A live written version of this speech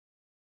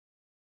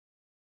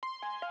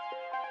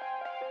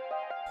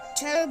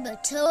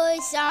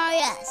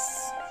TurboToyzRUs.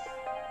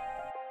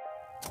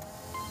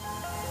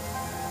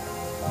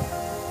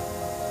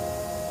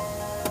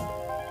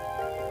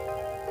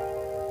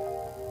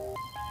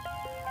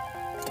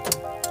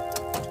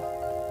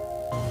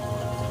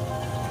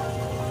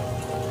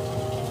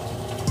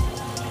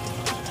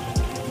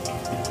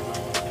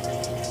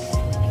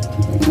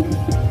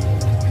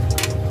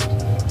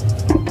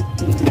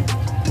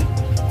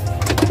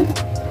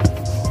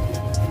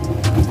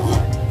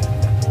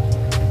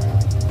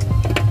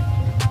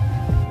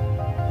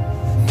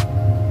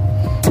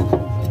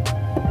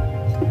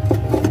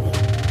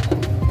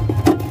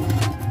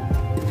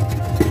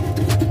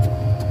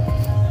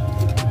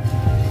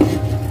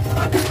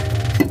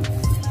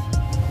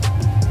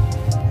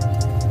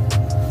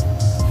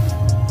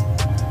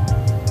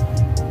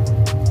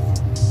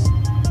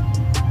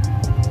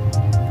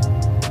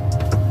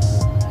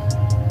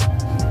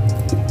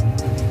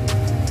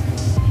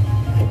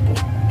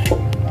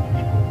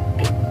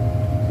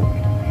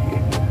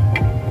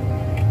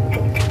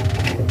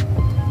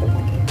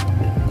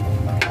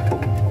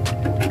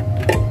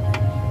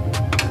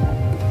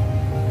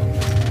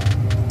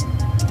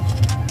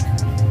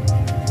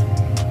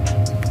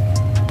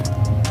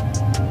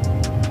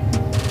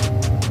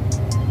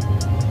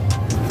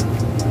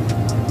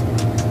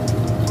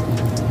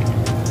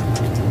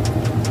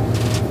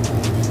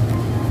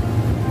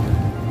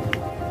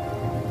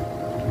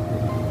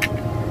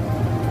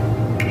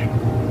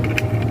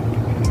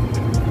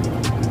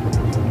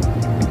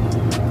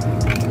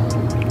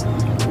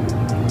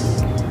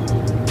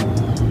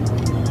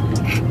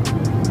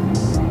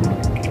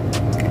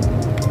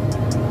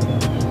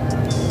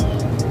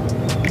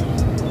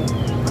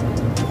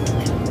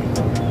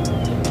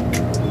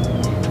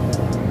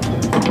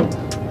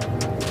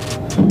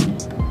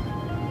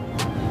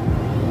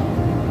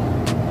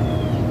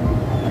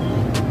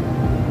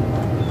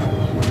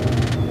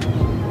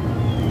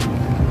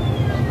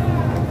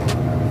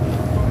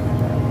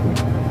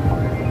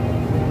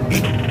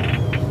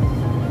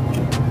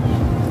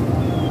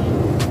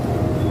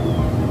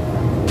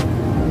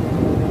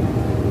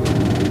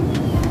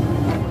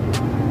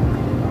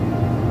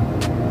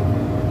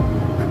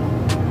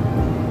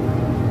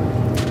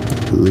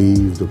 I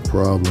believe the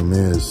problem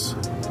is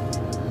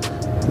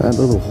that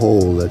little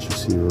hole that you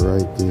see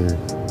right there.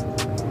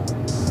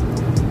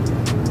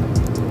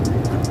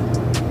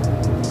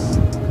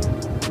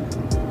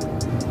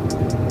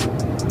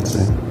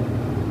 See?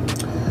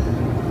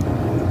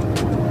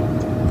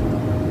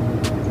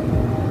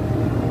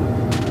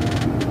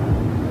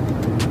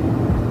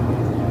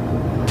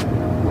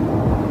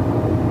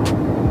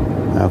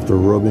 After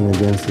rubbing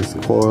against this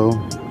coil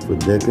for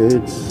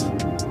decades,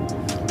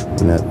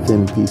 and that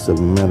thin piece of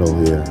metal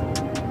here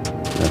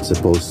that's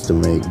supposed to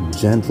make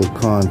gentle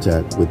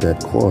contact with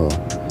that coil,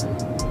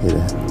 it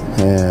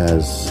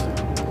has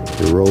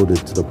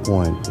eroded to the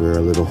point where a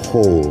little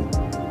hole,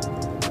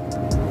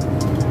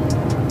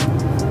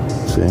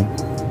 see,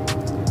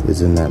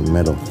 is in that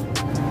metal.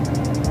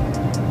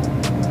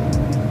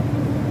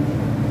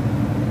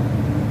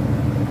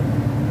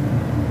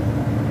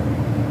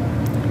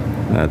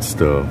 That's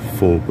the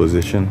full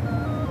position.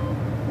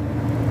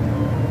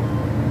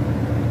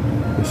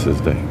 This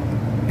is the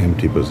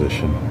empty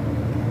position.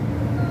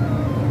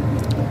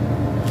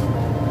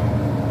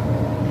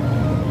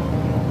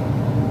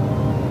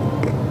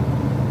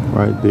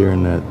 Right there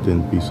in that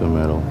thin piece of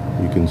metal,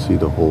 you can see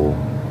the hole.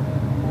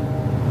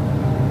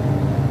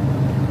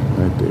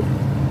 Right there.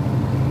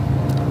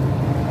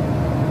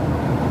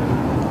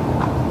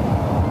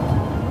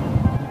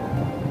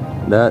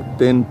 That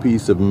thin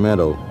piece of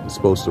metal is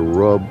supposed to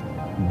rub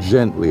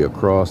gently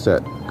across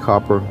that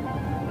copper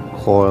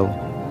coil,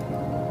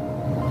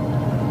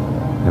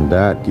 and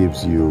that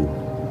gives you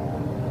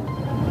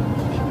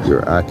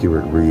your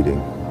accurate reading.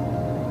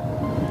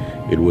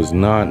 It was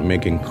not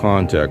making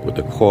contact with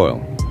the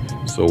coil.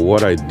 So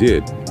what I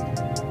did,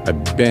 I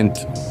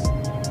bent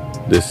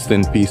this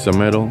thin piece of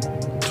metal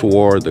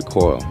toward the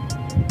coil.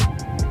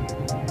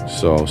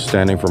 So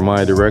standing from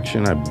my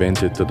direction, I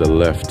bent it to the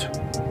left.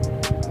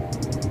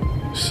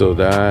 So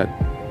that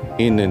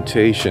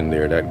indentation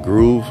there, that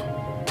groove,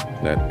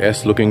 that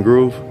S-looking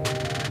groove,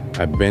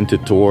 I bent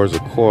it towards the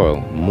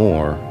coil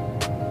more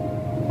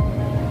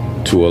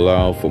to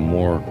allow for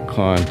more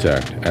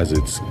contact as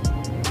it's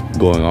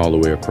going all the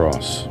way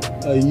across.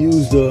 I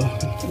used a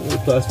little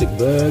plastic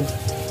bag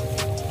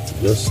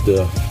just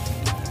to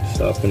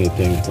stop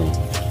anything from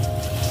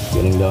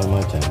getting down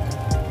my tank.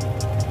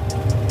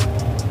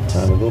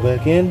 Time to go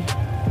back in.